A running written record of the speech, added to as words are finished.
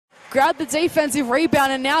grabbed the defensive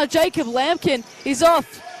rebound, and now Jacob Lampkin is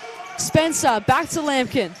off. Spencer, back to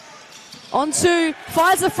Lampkin. On two,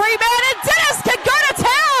 finds the free man, and Dennis can go to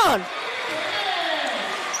town!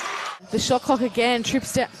 The shot clock again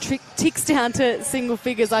ticks down to single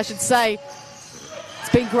figures, I should say. It's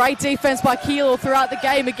been great defense by Keilor throughout the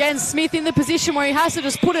game. Again, Smith in the position where he has to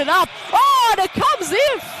just put it up. Oh, and it comes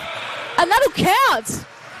in! And that'll count!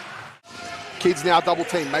 Kids now double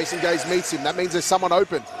team. Mason Gaze meets him. That means there's someone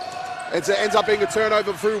open. It ends up being a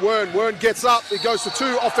turnover through Wern. Wern gets up. He goes to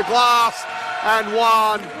two, off the glass, and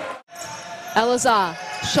one. Elazar,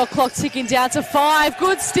 shot clock ticking down to 5.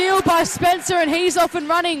 Good steal by Spencer, and he's off and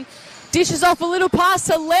running. Dishes off a little pass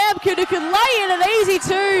to Lampkin, who can lay in an easy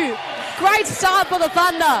 2. Great start for the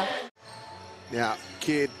Thunder. Now,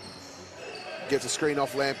 Kidd gets a screen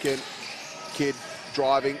off Lampkin. Kidd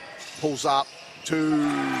driving, pulls up, 2.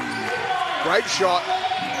 Great shot.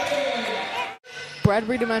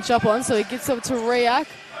 Bradbury to match up on, so he gets up to Riak.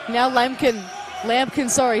 Now Lampkin,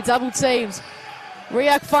 double teamed.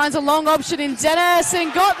 Riak finds a long option in Dennis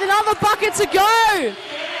and got another bucket to go.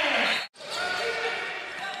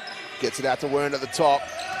 Gets it out to Wern at the top.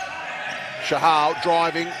 Shahal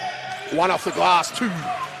driving, 1 off the glass, 2.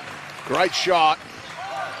 Great shot.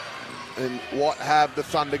 And what have the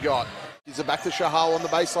Thunder got? Is it back to Shahal on the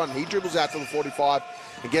baseline? He dribbles out to the 45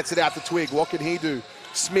 and gets it out to Twig. What can he do?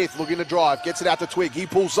 Smith looking to drive, gets it out to Twig. He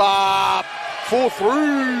pulls up for 3.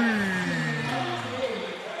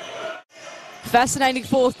 Fascinating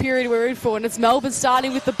fourth period we're in for, and it's Melbourne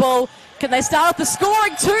starting with the ball. Can they start off the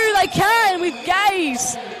scoring 2? They can with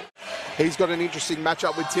Gaze. He's got an interesting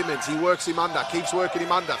matchup with Timmins. He works him under, keeps working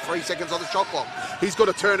him under. 3 seconds on the shot clock. He's got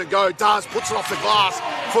to turn and go. Does, puts it off the glass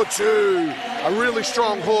for 2. A really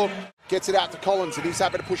strong hook. Gets it out to Collins, and he's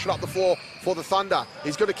happy to push it up the floor for the Thunder.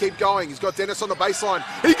 He's got to keep going. He's got Dennis on the baseline.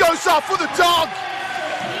 He goes up for the dunk.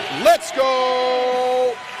 Let's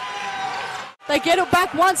go. They get it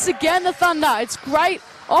back once again, the Thunder. It's great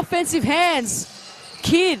offensive hands.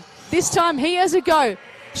 Kidd, this time he has a go.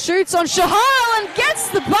 Shoots on Shahal and gets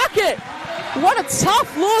the bucket. What a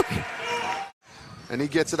tough look. And he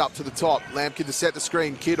gets it up to the top. Lampkin to set the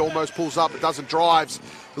screen. Kidd almost pulls up, but doesn't. Drives.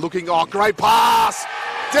 Looking, oh, great pass.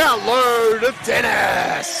 Down low to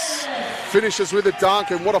Dennis. Finishes with a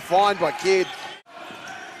dunk, and what a find by Kidd.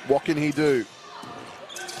 What can he do?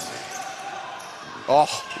 Oh,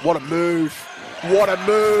 what a move. What a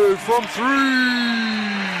move from 3.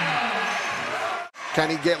 Can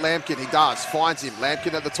he get Lampkin? He does. Finds him.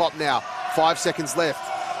 Lampkin at the top now. 5 seconds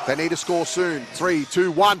left. They need to score soon. 3, 2,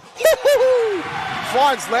 1.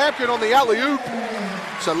 Finds Lampkin on the alley-oop.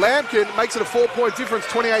 So Lampkin makes it a 4-point difference.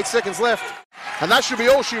 28 seconds left. And that should be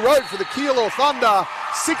all she wrote for the Keilor Thunder.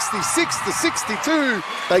 66-62.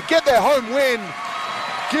 They get their home win.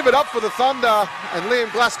 Give it up for the Thunder and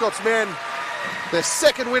Liam Glascott's men. Their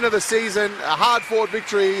second win of the season. A hard-fought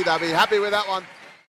victory. They'll be happy with that one.